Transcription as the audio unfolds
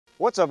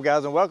What's up,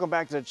 guys, and welcome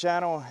back to the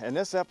channel. In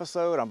this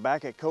episode, I'm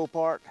back at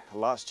Copart. A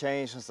lot's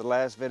changed since the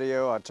last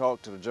video. I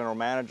talked to the general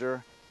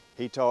manager.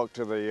 He talked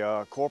to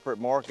the corporate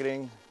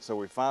marketing, so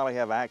we finally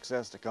have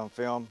access to come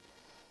film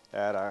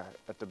at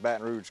the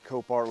Baton Rouge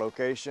Copart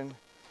location.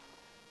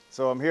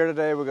 So I'm here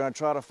today. We're going to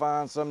try to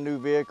find some new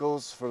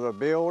vehicles for the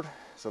build.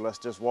 So let's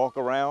just walk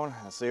around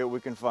and see what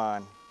we can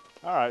find.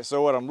 All right,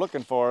 so what I'm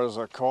looking for is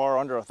a car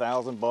under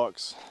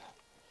 $1,000,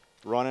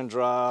 run and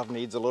drive,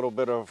 needs a little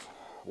bit of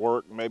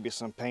work, maybe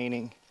some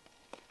painting.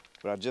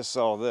 But I just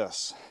saw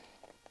this.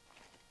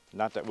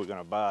 Not that we're going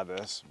to buy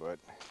this, but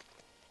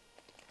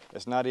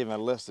it's not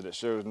even listed. It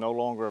shows no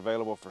longer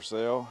available for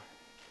sale.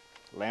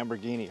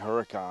 Lamborghini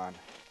Huracan.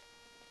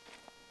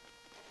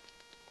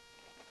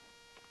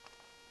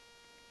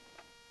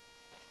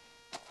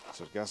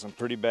 So it's got some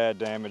pretty bad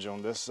damage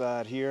on this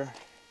side here.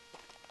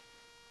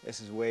 This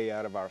is way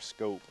out of our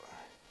scope,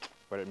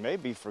 but it may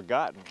be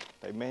forgotten.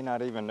 They may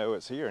not even know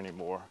it's here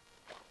anymore.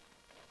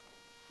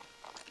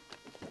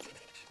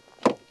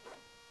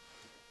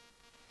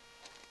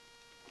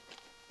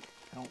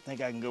 I don't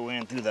think I can go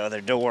in through the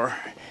other door.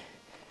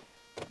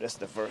 This is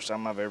the first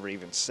time I've ever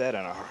even sat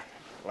in a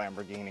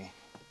Lamborghini. I'm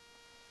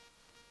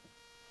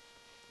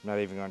not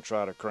even going to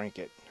try to crank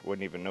it.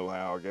 Wouldn't even know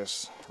how, I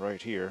guess, right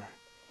here.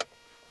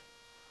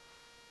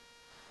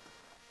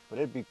 But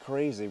it'd be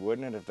crazy,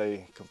 wouldn't it, if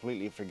they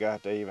completely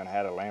forgot they even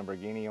had a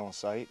Lamborghini on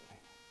site?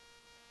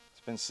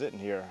 It's been sitting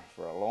here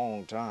for a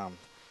long time.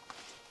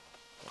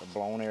 Got a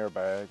blown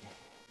airbag.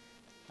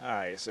 All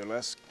right, so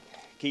let's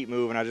keep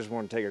moving. I just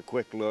want to take a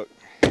quick look.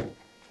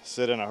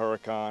 Sit in a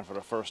Huracan for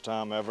the first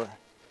time ever.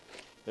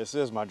 This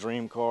is my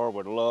dream car.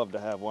 Would love to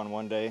have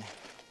one day.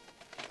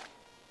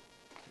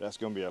 That's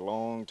going to be a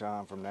long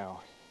time from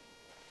now.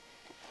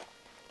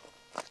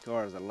 This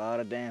car has a lot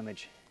of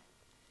damage.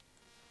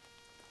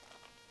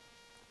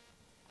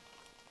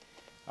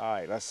 All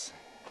right, let's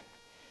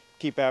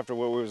keep after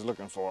what we was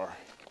looking for.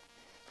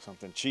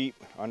 Something cheap,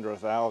 under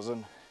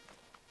 1,000,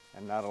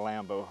 and not a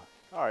Lambo.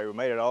 All right, we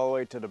made it all the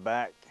way to the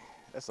back.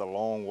 It's a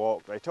long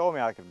walk. They told me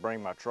I could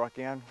bring my truck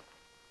in,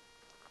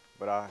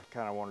 but I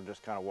kind of want to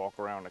just kind of walk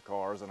around the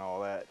cars and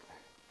all that.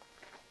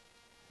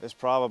 It's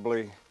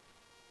probably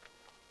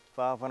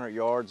 500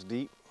 yards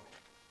deep.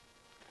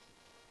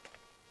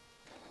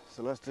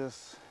 So let's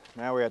just,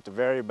 now we're at the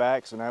very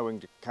back, so now we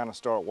can kind of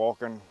start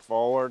walking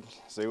forward,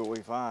 see what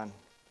we find.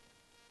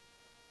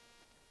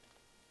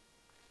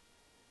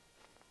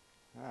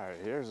 All right,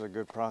 here's a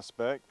good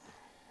prospect.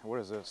 What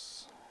is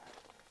this?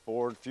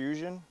 Ford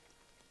Fusion.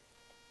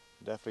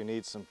 Definitely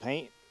needs some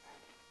paint.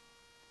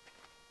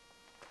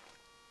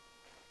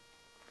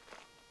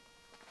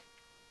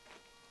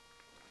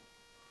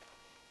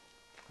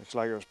 Looks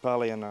like it was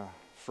probably in a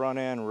front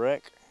end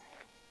wreck.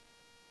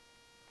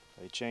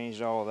 They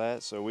changed all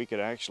that so we could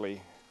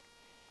actually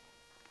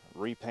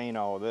repaint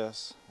all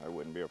this. That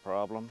wouldn't be a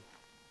problem.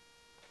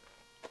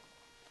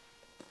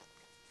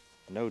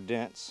 No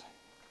dents.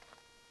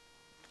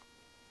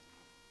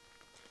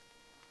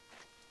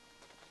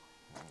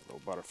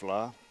 Little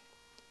butterfly.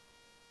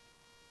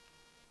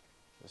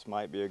 This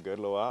might be a good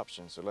little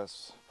option, so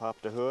let's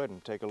pop the hood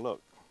and take a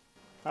look.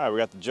 All right, we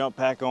got the jump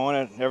pack on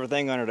it.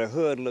 Everything under the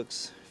hood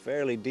looks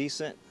fairly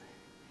decent.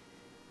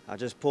 I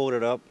just pulled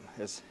it up.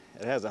 It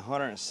has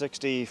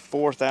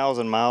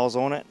 164,000 miles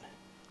on it,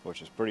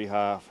 which is pretty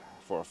high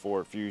for a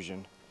Ford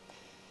Fusion.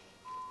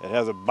 It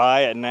has a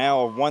buy it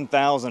now of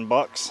 1,000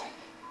 bucks.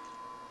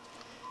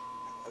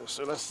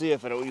 So let's see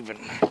if it'll even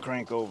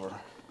crank over.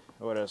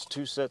 Oh, it has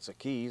 2 sets of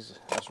keys.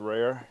 That's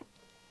rare.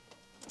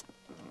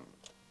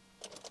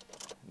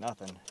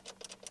 Nothing.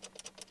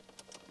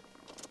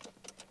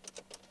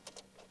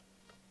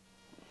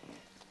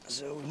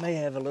 So we may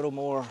have a little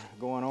more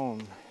going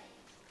on,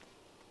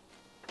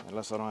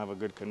 unless I don't have a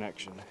good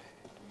connection.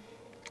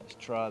 Let's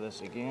try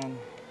this again.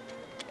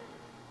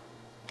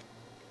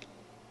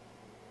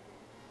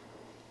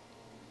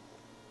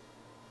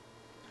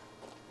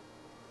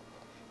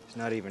 It's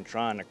not even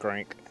trying to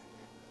crank.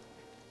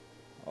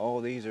 All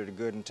these are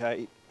good and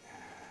tight.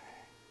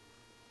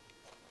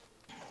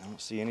 I don't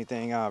see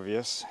anything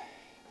obvious.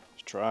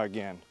 Let's try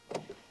again.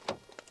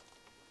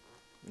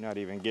 We're not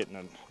even getting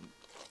a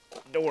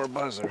door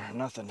buzzer,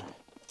 nothing.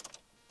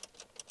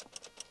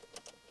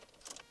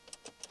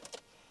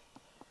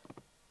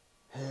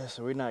 Yeah,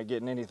 so we're not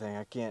getting anything.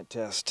 I can't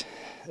test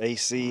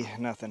AC,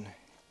 nothing.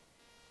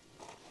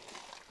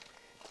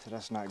 So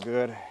that's not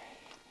good.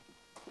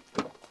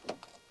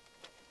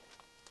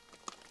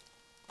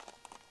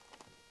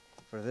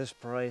 For this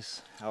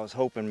price, I was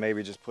hoping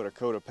maybe just put a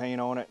coat of paint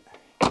on it.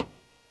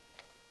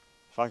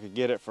 If I could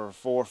get it for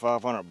 400 or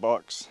 500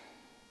 bucks,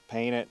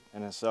 paint it,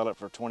 and then sell it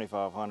for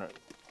 2,500.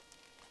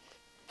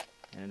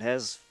 And it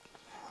has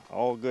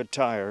all good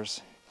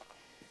tires.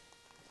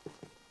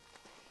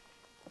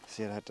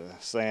 See, I'd have to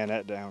sand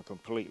that down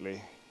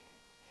completely.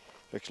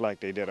 Looks like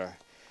they did a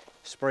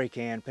spray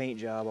can paint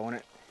job on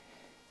it.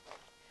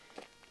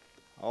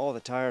 All the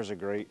tires are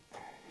great.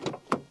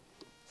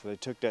 So they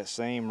took that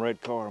same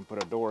red car and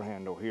put a door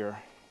handle here.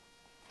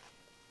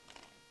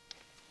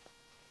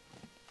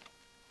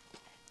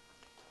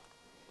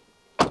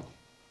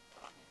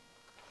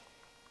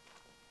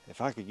 If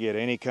I could get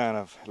any kind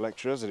of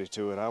electricity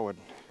to it, I would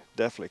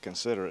definitely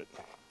consider it.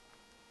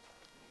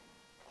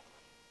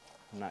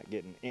 I'm not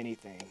getting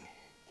anything.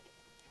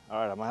 All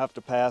right, I'm gonna have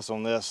to pass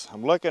on this.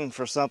 I'm looking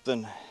for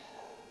something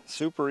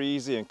super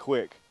easy and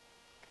quick.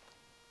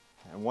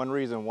 And one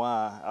reason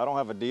why, I don't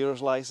have a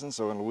dealer's license,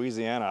 so in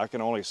Louisiana I can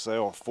only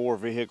sell 4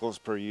 vehicles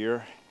per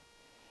year.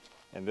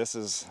 And this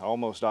is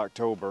almost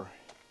October,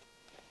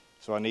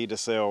 so I need to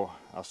sell,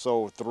 I've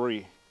sold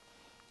 3,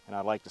 and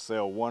I'd like to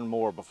sell 1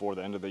 more before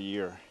the end of the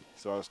year.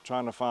 So I was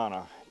trying to find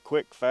a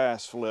quick,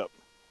 fast flip.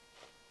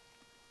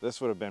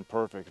 This would have been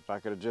perfect if I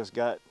could have just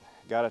got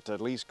it to at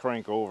least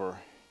crank over.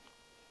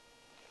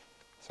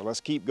 So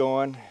let's keep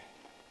going,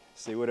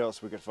 see what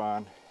else we could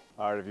find.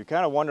 All right, if you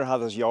kind of wonder how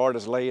this yard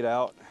is laid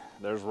out,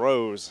 there's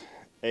rows,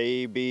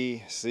 A,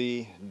 B,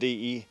 C, D,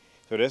 E.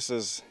 So this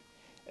is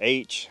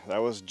H, that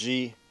was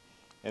G.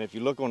 And if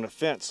you look on the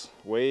fence,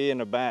 way in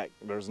the back,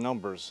 there's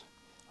numbers,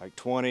 like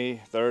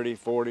 20, 30,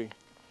 40.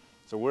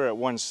 So we're at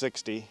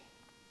 160,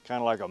 kind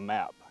of like a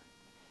map.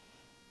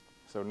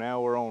 So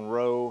now we're on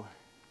row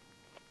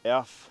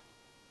F.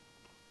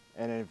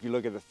 And then if you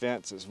look at the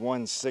fence, it's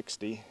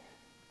 160.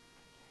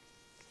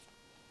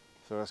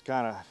 So it's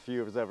kind of, if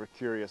you was ever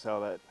curious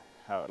how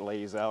it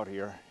lays out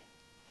here.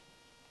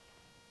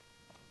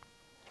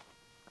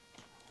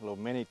 A little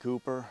Mini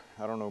Cooper,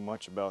 I don't know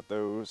much about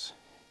those.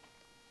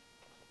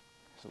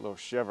 It's a little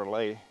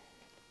Chevrolet.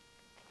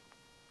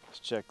 Let's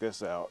check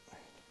this out.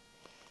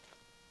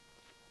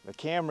 The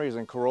Camrys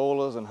and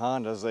Corollas and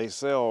Hondas, they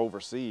sell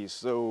overseas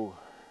so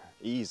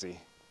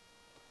easy.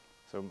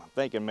 So I'm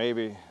thinking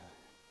maybe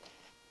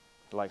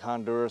like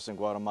Honduras and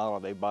Guatemala,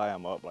 they buy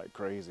them up like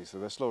crazy. So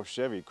this little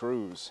Chevy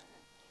Cruze,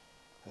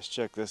 let's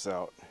check this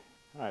out.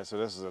 All right, so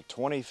this is a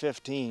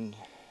 2015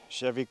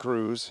 Chevy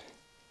Cruze.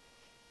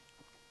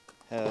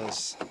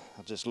 Has,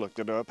 I just looked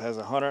it up, has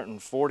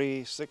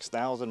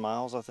 146,000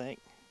 miles, I think.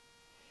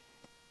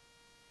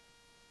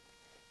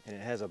 And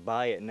it has a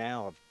buy it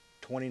now of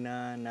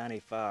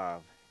 $29.95.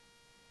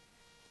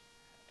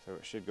 So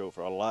it should go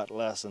for a lot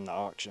less in the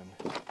auction.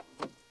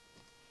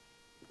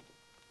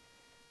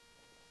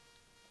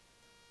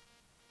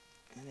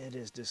 And it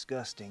is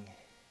disgusting.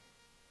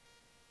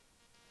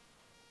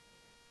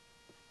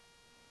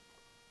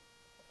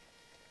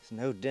 It's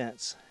no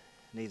dents,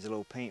 needs a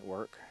little paint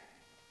work.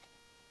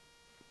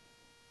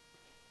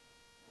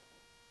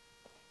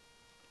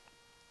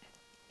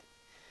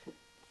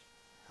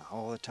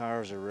 All the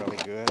tires are really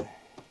good.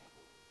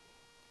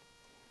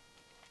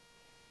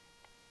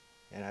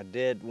 And I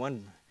did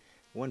one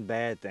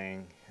bad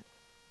thing.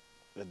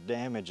 The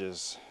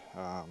damages,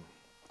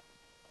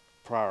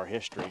 prior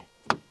history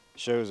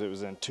shows it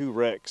was in 2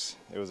 wrecks.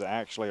 It was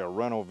actually a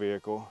rental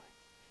vehicle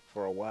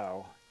for a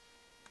while.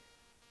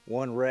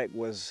 One wreck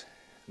was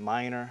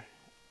minor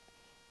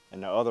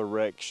and the other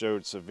wreck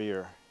showed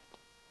severe.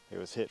 It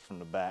was hit from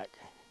the back.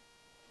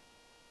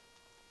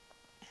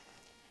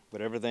 But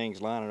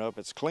everything's lining up.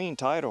 It's clean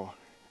title.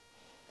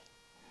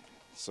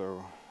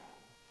 So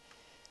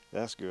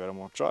that's good. I'm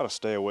gonna try to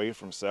stay away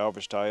from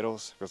salvage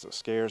titles because it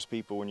scares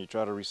people when you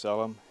try to resell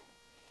them.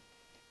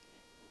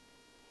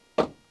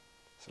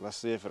 So let's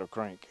see if it'll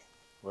crank.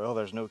 Well,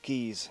 there's no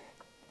keys.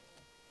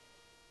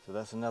 So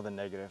that's another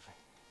negative.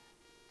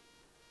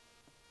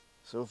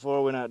 So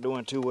far we're not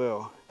doing too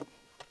well.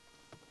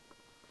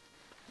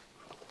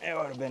 It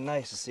would have been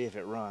nice to see if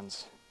it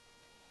runs.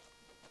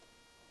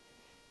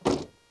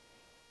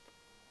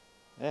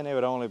 And it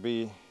would only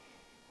be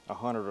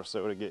 100 or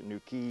so to get new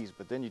keys,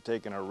 but then you're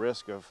taking a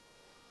risk of,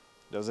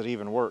 does it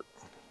even work?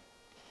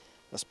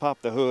 Let's pop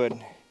the hood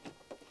and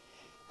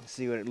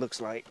see what it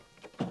looks like.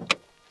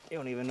 You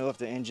don't even know if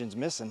the engine's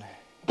missing.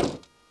 All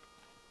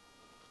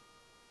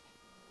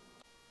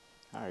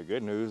right,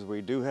 good news,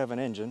 we do have an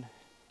engine.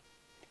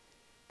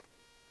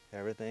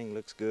 Everything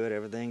looks good,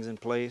 everything's in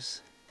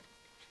place.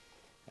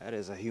 That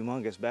is a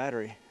humongous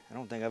battery. I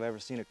don't think I've ever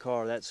seen a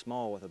car that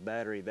small with a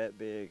battery that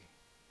big.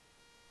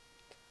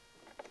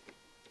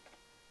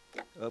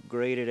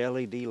 Upgraded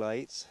LED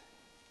lights.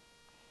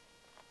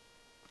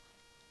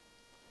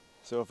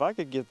 So if I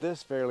could get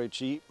this fairly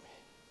cheap,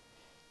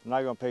 I'm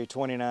not going to pay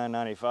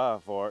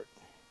 $29.95 for it,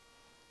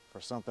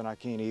 for something I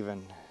can't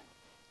even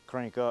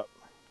crank up.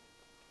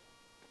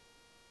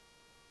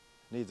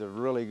 Needs a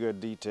really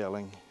good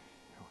detailing.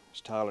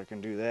 Tyler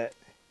can do that.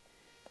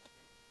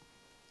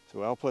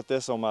 So I'll put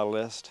this on my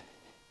list.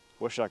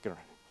 Wish I could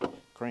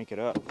crank it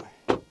up.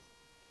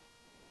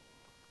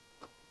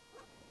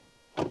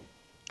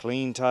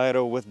 Clean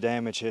title with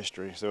damage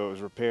history, so it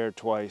was repaired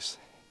twice.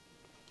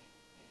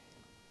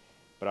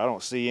 But I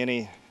don't see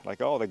any,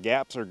 like all the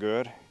gaps are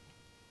good.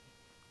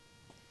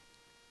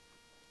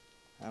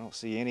 I don't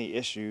see any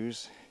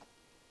issues.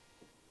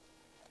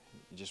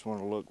 You just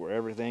want to look where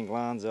everything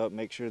lines up,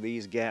 make sure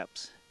these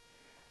gaps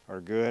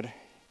are good.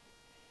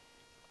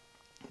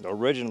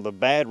 The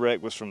bad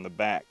wreck was from the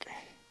back.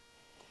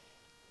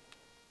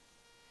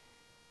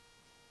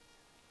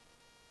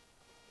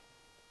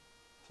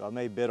 So I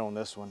may bid on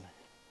this one.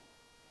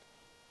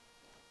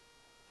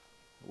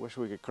 I wish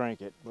we could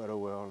crank it, but oh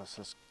well, let's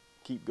just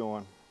keep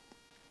going.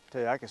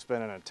 Tell you, I could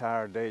spend an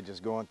entire day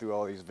just going through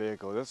all these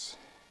vehicles.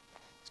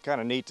 It's kind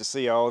of neat to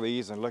see all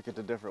these and look at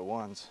the different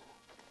ones.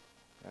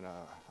 And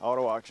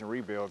Auto Auction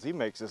Rebuilds, he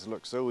makes this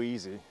look so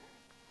easy.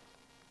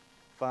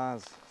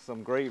 Finds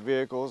some great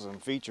vehicles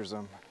and features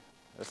them.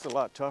 It's a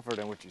lot tougher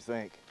than what you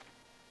think.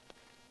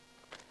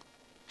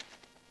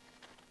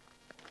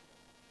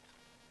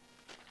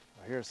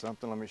 Here's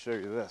something, let me show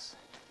you this.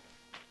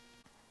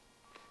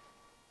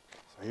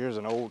 So here's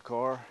an old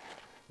car.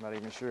 I'm not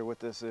even sure what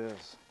this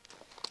is.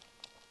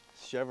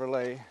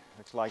 Chevrolet,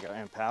 looks like an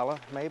Impala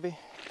maybe.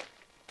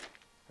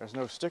 There's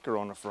no sticker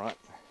on the front.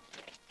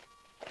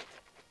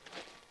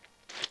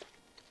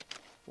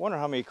 Wonder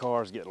how many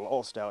cars get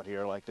lost out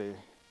here, like they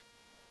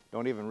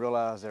don't even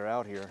realize they're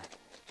out here.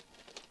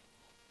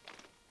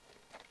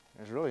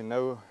 There's really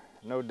no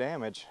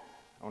damage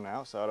on the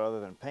outside other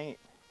than paint.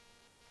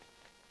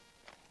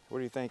 What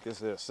do you think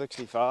this is?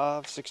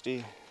 65,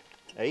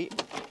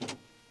 68?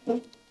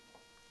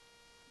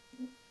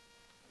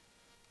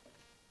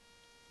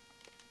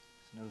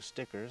 No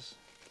stickers,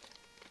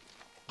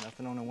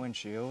 nothing on the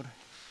windshield.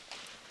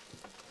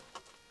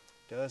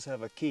 Does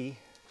have a key,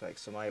 looks like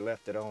somebody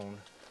left it on.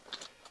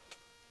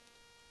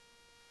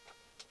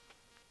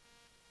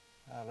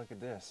 Ah, look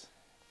at this.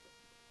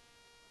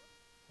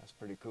 That's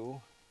pretty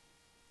cool.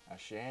 A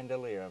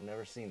chandelier, I've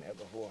never seen that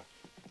before.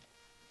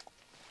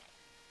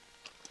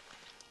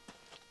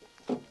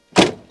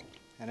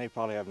 And they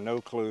probably have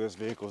no clue this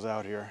vehicle's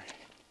out here.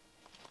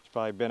 It's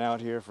probably been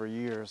out here for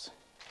years.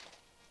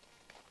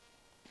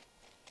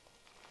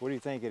 What do you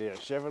think it is?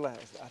 Chevrolet?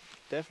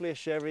 Definitely a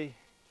Chevy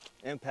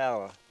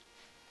Impala.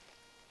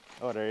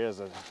 Oh, there is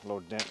a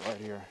little dent right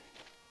here.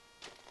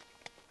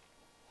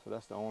 So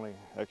that's the only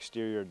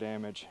exterior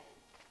damage.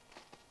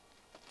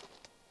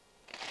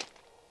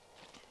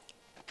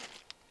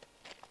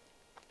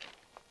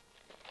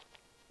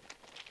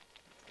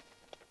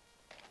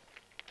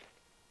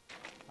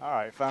 All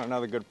right, found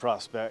another good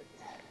prospect.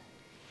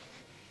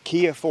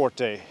 Kia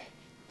Forte.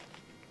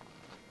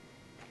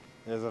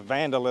 There's a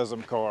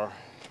vandalism car.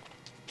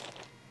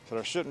 So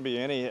there shouldn't be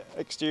any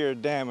exterior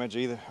damage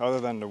either, other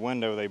than the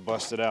window they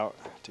busted out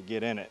to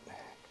get in it.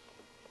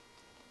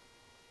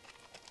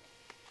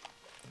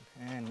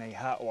 And they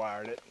hot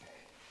wired it.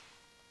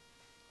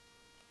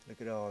 Look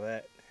at all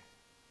that.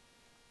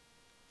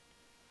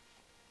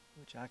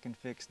 Which I can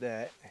fix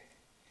that.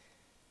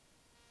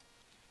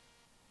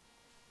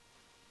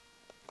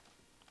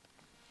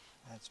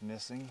 That's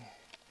missing.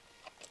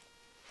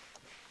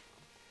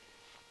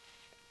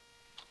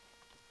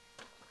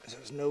 So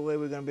there's no way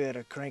we're going to be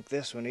able to crank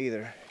this one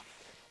either.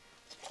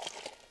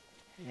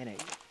 And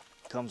it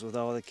comes with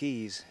all the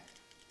keys,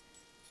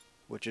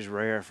 which is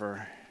rare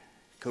for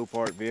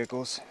Copart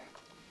vehicles.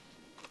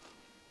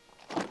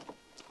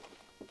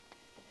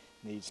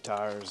 Needs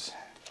tires.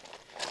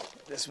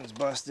 This one's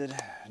busted,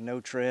 no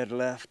tread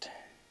left.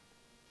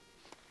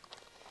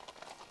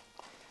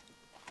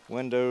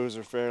 Windows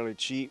are fairly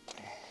cheap.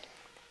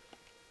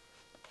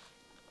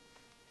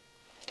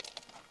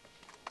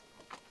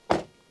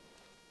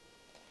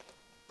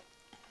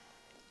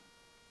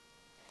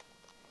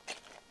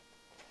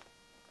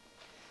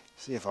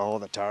 See if all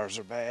the tires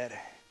are bad.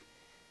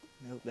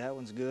 Nope, that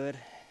one's good.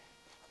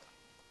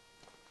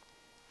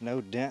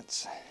 No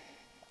dents.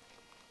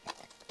 A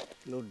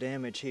little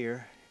damage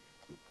here.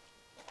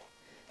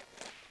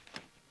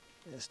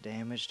 That's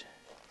damaged.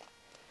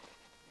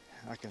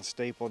 I can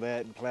staple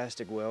that and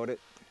plastic weld it.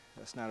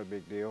 That's not a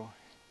big deal.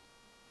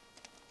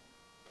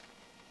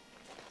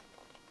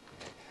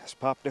 Let's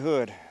pop the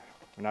hood.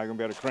 We're not going to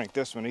be able to crank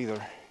this one either.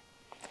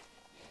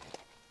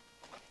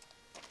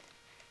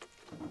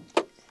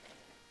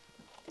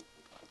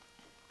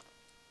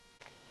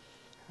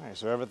 Alright,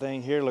 so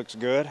everything here looks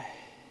good.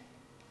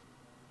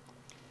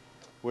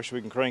 Wish we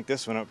can crank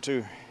this one up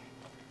too.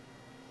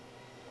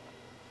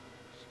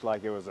 Looks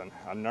like it was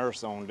a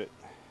nurse owned it.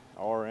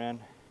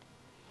 RN.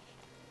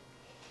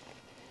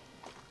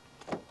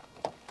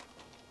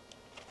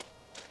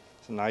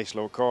 It's a nice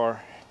little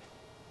car.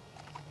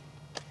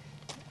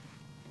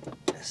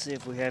 Let's see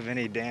if we have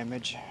any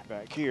damage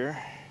back here.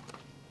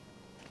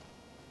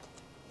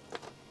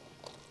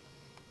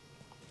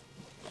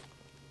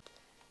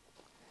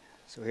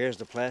 So here's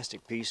the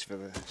plastic piece for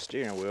the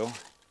steering wheel.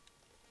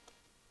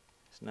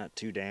 It's not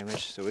too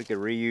damaged, so we could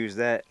reuse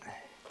that.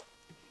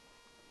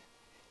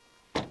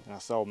 And I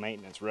saw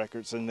maintenance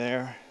records in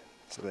there,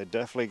 so they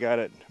definitely got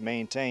it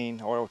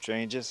maintained, oil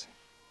changes.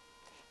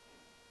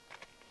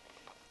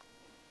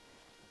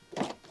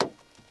 I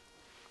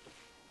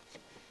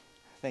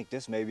think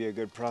this may be a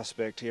good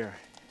prospect here.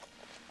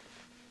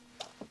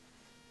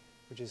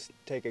 We'll just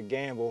take a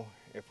gamble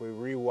if we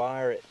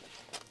rewire it.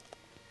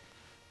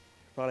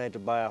 Probably have to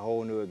buy a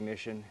whole new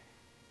ignition.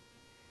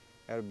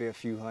 That'll be a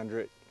few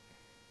hundred.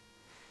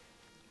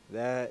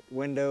 That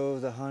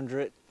window's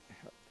 100.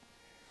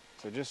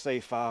 So just say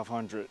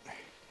 500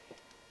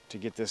 to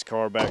get this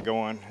car back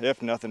going,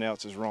 if nothing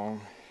else is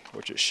wrong,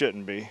 which it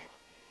shouldn't be.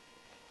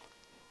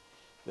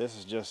 This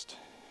is just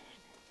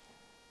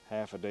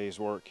half a day's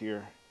work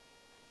here.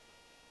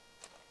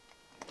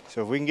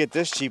 So if we can get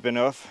this cheap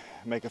enough,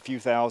 make a few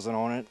thousand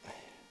on it,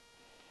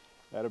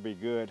 that'll be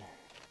good.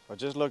 I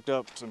just looked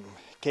up some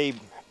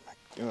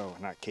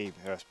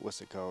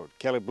what's it called?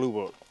 Kelley Blue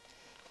Book.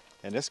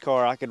 And this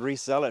car, I could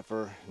resell it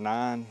for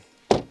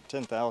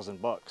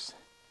 $10,000.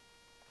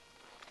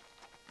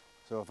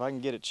 So if I can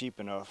get it cheap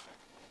enough,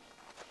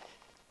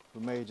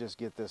 we may just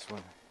get this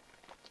one.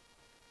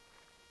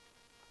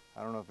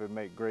 I don't know if it'd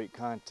make great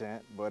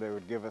content, but it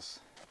would give us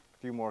a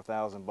few more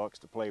 $1,000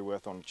 to play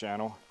with on the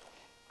channel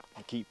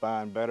and keep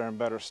buying better and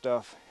better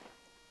stuff.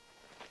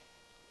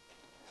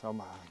 So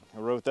I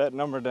wrote that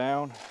number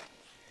down.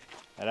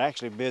 It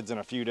actually bids in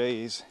a few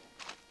days.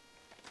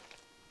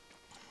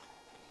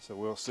 So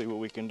we'll see what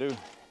we can do.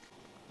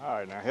 All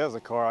right, now here's a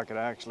car I could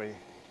actually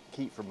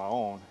keep for my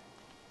own.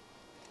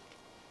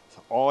 It's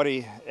an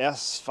Audi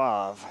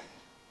S5.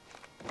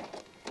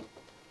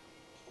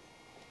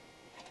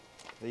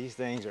 These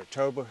things are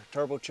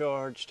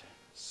turbocharged,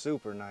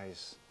 super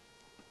nice.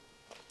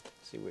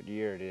 Let's see what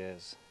year it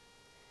is.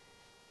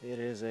 It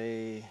is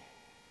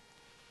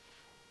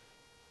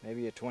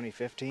maybe a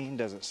 2015,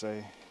 doesn't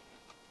say.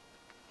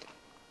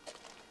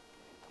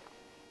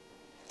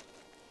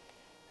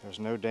 There's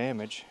no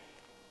damage.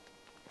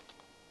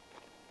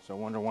 So I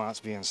wonder why it's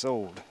being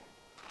sold.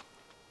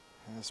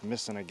 It's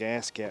missing a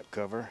gas cap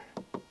cover.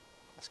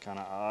 That's kind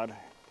of odd.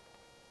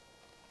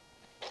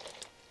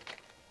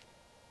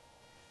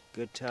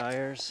 Good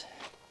tires.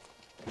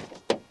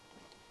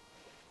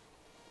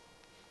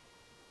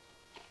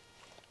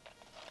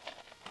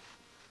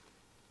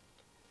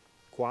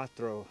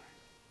 Quattro.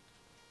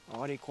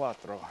 Audi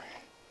Quattro.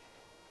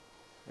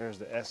 There's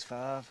the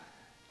S5.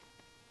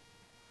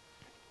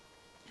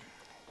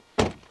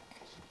 This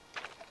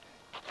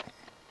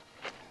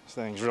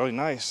thing's really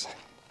nice.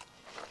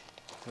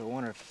 I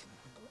wonder if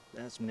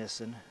that's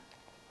missing.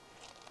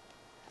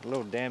 A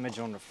little damage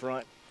on the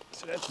front,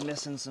 so that's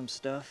missing some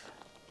stuff.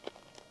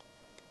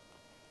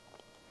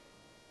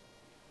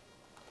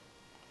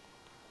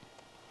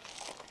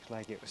 Looks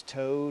like it was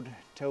towed.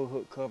 Tow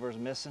hook cover's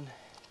missing.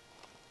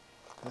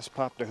 Let's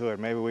pop the hood.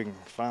 Maybe we can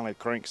finally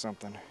crank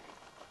something.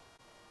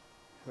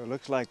 So it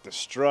looks like the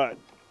strut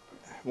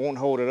won't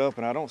hold it up,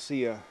 and I don't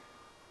see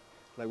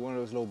like one of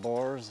those little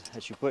bars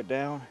that you put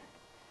down.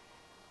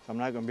 So I'm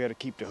not going to be able to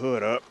keep the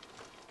hood up.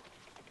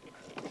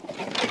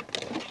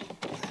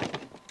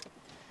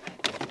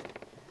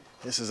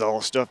 This is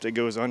all stuff that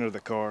goes under the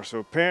car. So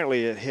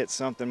apparently it hit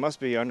something. Must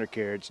be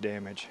undercarriage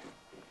damage.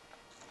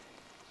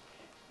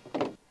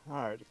 All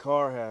right, the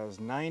car has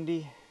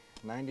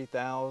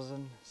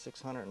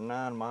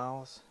 90,609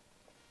 miles.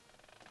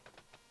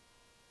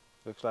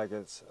 Looks like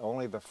it's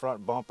only the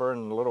front bumper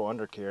and a little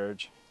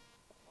undercarriage.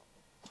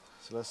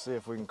 So let's see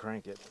if we can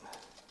crank it.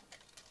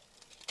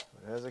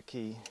 It has a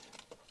key.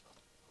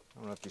 I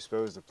don't know if you're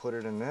supposed to put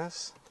it in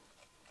this.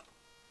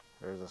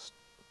 There's a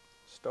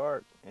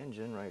start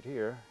engine right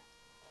here.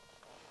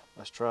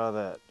 Let's try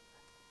that.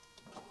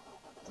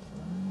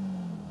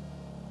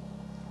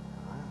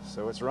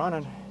 So it's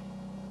running.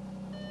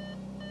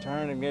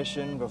 Turn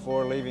ignition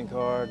before leaving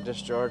car,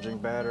 discharging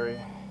battery.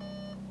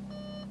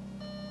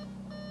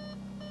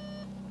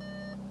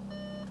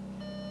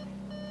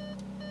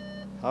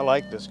 I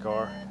like this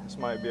car. This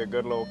might be a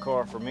good little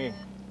car for me.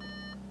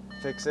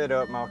 Fix it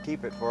up and I'll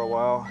keep it for a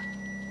while.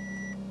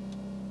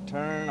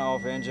 Turn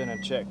off engine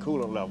and check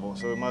coolant level.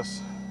 So it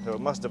must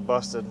have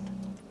busted.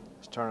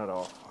 Let's turn it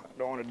off. I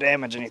don't want to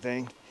damage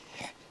anything.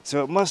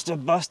 So it must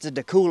have busted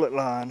the coolant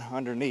line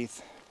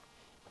underneath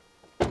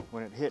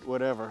when it hit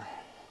whatever.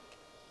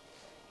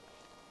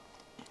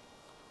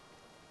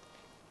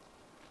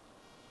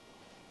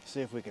 See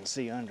if we can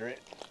see under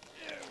it.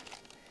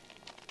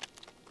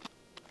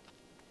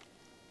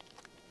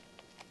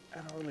 I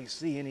don't really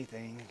see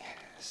anything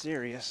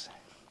serious.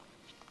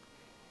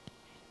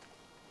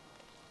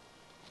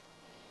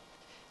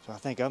 So I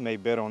think I may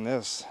bid on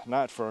this,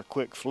 not for a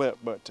quick flip,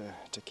 but to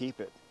keep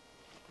it.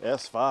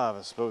 S5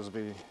 is supposed to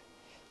be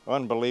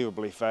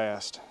unbelievably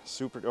fast.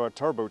 Or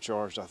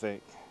turbocharged, I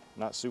think,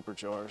 not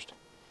supercharged.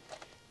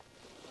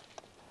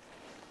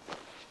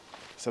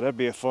 So that'd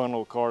be a fun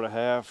little car to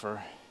have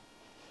for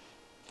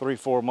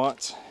 3-4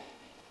 months.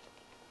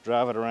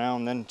 Drive it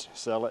around, then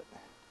sell it.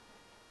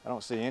 I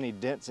don't see any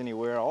dents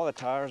anywhere. All the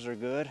tires are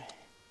good.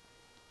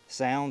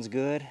 Sounds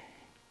good.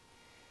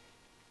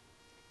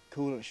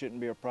 Coolant shouldn't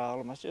be a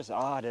problem. It's just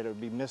odd that it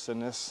would be missing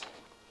this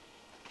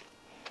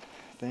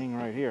thing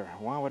right here.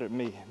 Why would it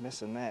be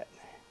missing that?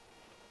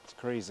 It's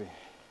crazy.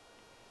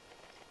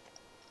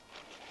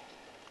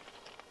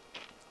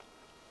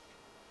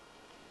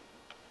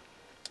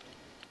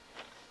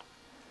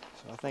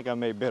 So I think I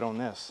may bid on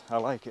this. I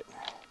like it.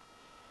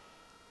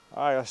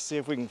 All right, let's see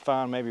if we can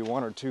find maybe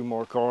 1 or 2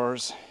 more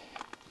cars.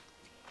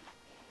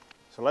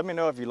 So let me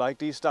know if you like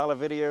these style of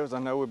videos. I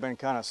know we've been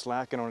kind of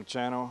slacking on the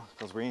channel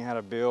because we ain't had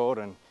a build,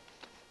 and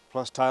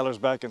plus Tyler's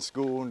back in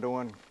school and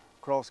doing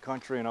cross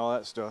country and all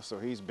that stuff, so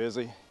he's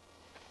busy.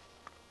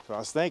 So I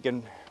was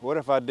thinking, what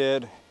if I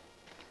did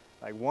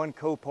like 1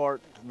 Copart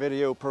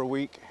video per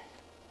week,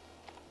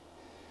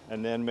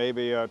 and then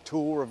maybe a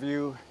tool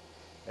review,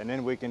 and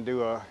then we can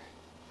do a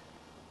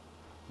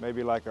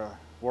maybe like a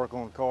work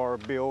on car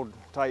build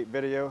type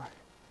video.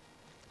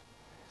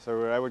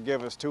 So that would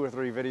give us 2 or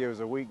 3 videos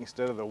a week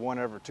instead of the 1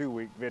 every 2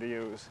 week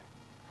videos.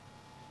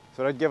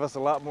 So that'd give us a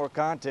lot more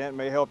content,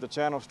 may help the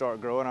channel start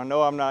growing. I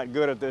know I'm not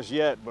good at this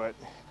yet, but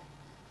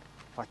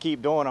if I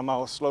keep doing them,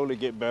 I'll slowly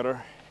get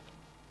better.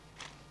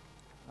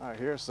 All right,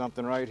 here's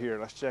something right here.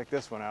 Let's check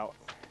this one out.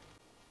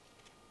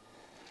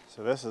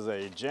 So this is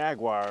a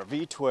Jaguar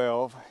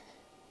V12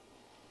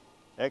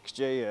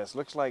 XJS.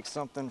 Looks like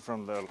something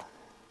from the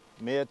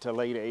mid to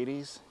late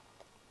 80s.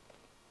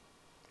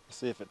 Let's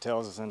see if it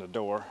tells us in the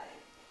door.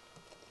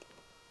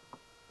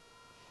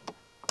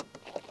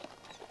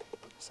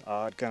 It's an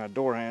odd kind of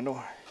door handle.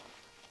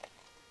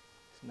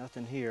 There's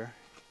nothing here.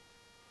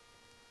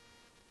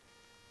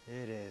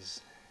 It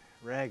is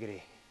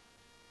raggedy.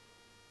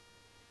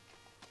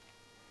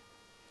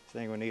 This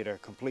thing will need a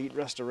complete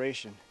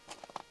restoration.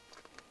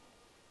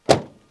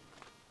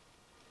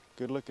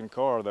 Good looking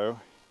car though.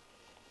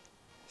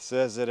 It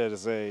says that it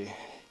is a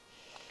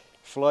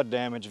flood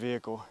damage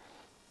vehicle.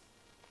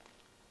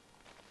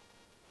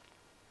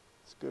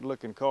 It's a good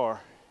looking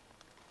car.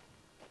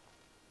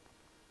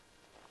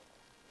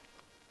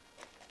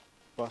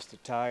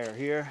 Busted tire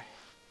here.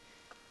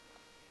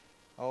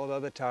 All the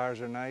other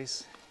tires are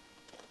nice.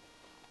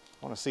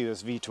 I want to see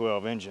this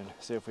V12 engine,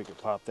 see if we can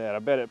pop that. I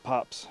bet it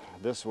pops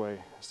this way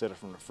instead of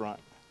from the front.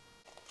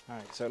 All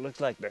right, so it looks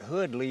like the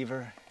hood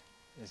lever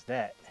is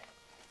that.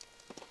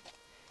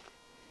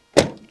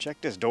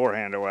 Check this door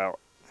handle out.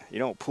 You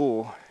don't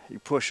pull, you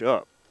push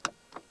up.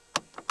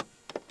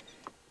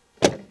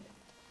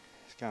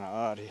 It's kind of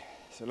odd.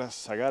 So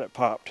I got it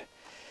popped.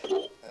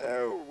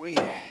 Oh,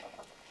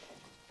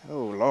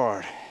 oh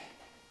Lord.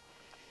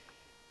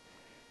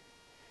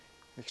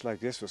 Looks like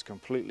this was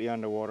completely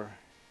underwater.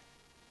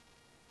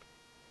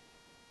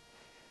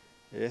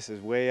 This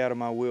is way out of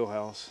my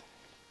wheelhouse.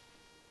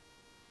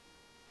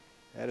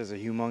 That is a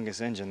humongous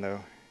engine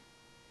though.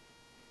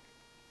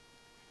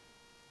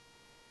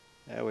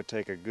 That would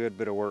take a good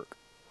bit of work.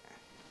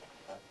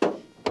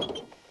 It's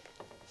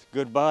a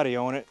good body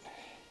on it.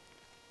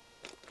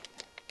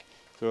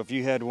 So if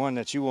you had one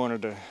that you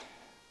wanted to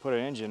put an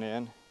engine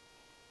in,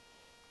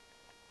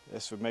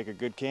 this would make a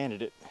good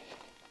candidate.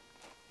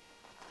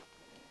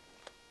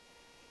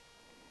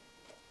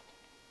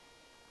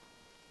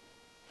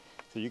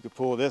 So you could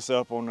pull this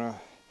up on the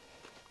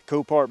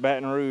Copart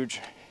Baton Rouge.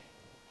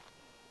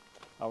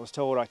 I was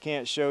told I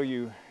can't show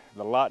you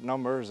the lot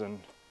numbers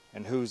and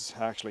who's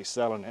actually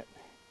selling it.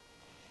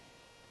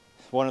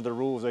 One of the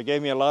rules. They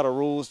gave me a lot of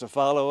rules to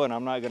follow and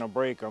I'm not going to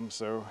break them,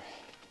 so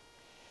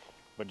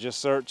but just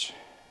search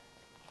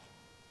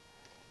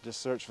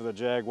for the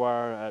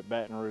Jaguar at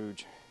Baton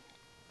Rouge.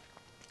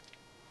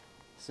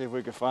 See if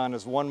we can find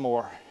us one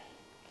more.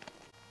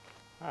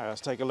 All right, let's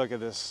take a look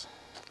at this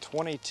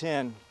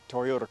 2010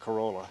 Toyota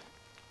Corolla.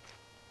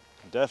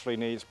 Definitely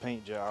needs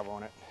paint job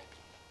on it.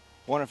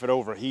 Wonder if it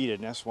overheated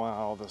and that's why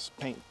all this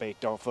paint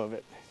baked off of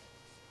it.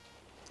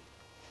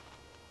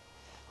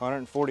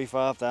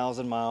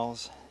 145,000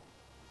 miles.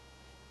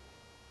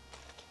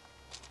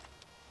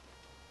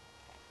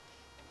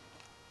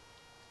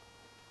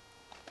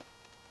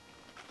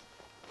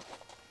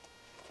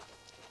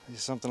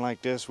 Something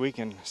like this, we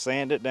can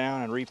sand it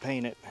down and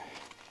repaint it. We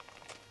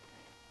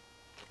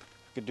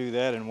could do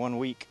that in 1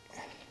 week.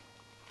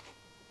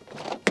 It's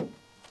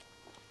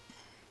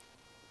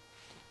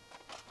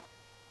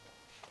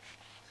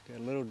got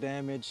a little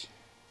damage,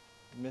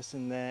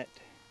 missing that.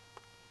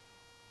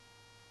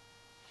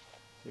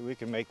 See, we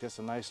can make this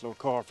a nice little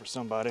car for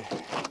somebody.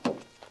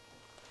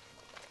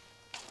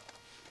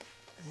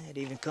 It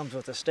even comes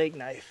with a steak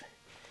knife.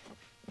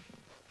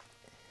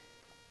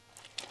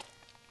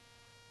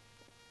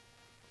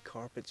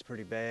 Carpet's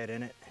pretty bad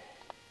in it.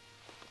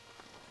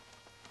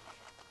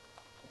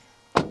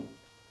 It's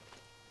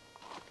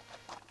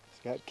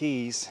got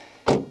keys.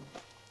 Think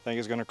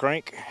it's gonna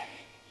crank?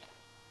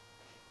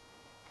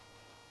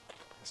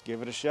 Let's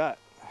give it a shot.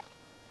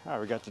 All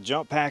right, we got the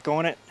jump pack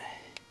on it.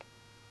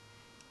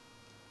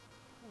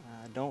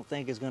 I don't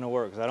think it's gonna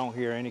work because I don't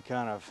hear any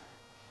kind of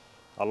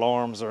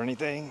alarms or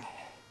anything.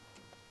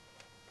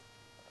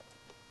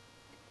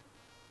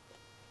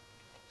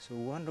 So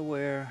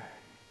wonder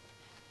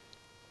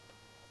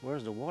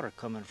where's the water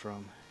coming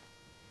from?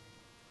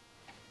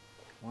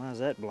 Why is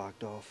that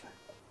blocked off?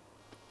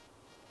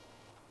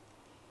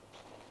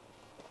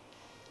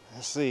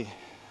 Let's see.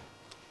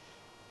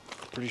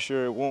 Pretty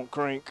sure it won't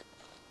crank.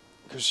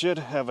 It should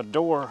have a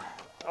door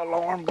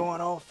alarm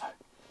going off.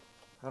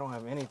 I don't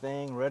have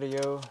anything,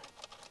 radio,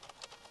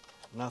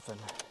 nothing.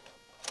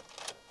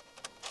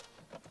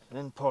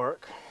 In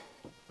park.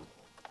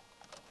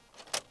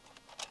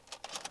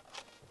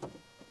 I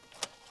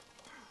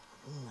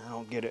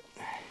don't get it.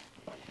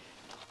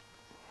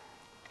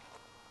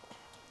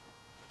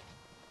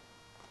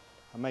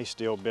 I may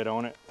still bid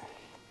on it.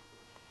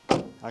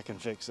 I can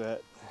fix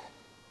that.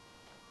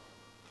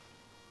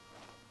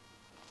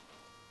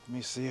 Let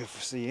me see if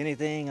I see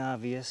anything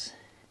obvious.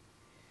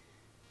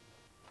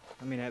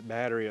 I mean, that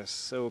battery is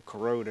so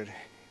corroded,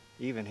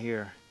 even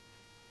here.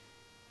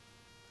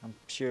 I'm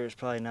sure it's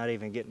probably not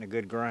even getting a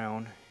good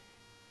ground.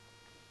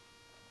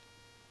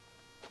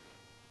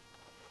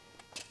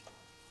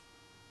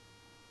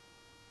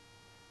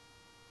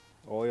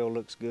 Oil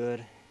looks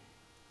good.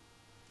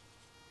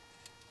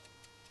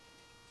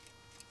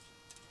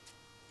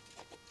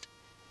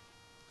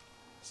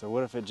 So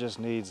what if it just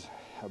needs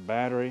a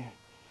battery,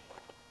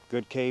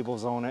 good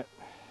cables on it,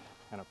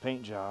 and a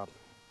paint job?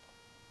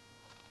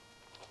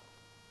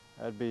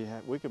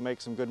 We could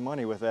make some good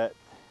money with that.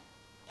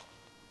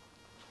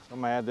 So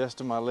I'm gonna add this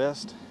to my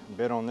list,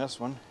 bid on this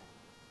one.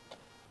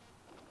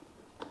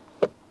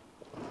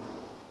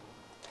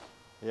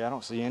 Yeah, I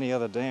don't see any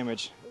other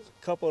damage. There's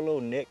a couple of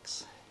little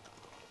nicks.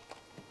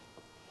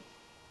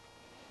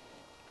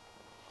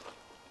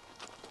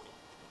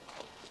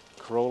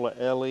 Corolla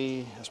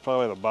LE, that's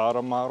probably the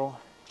bottom model.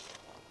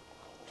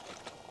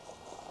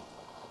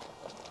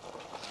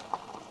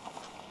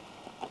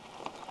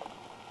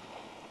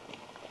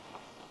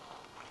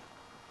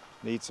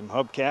 Need some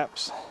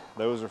hubcaps.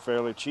 Those are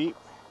fairly cheap.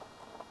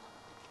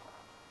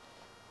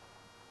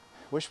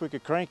 Wish we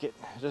could crank it.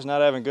 Just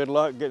not having good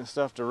luck getting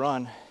stuff to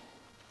run.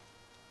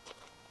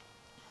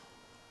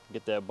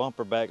 Get that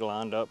bumper back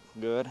lined up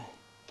good.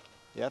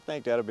 Yeah, I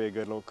think that'll be a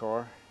good little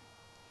car.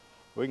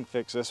 We can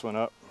fix this one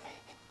up.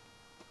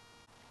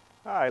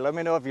 All right, let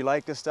me know if you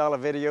like this style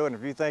of video and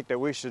if you think that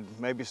we should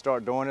maybe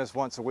start doing this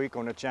once a week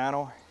on the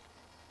channel.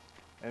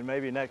 And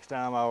maybe next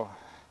time I'll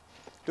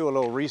do a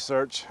little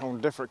research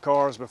on different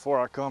cars before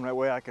I come. That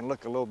way I can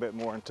look a little bit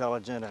more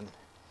intelligent and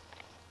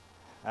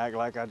act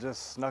like I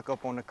just snuck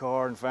up on the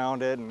car and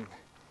found it and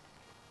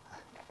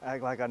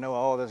act like I know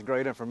all this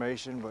great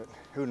information, but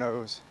who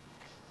knows.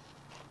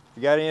 If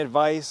you got any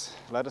advice,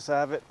 let us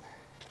have it.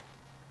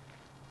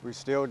 We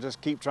still just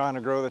keep trying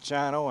to grow the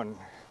channel and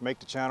make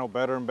the channel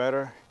better and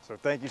better. So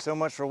thank you so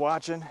much for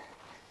watching,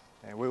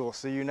 and we will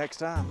see you next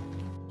time.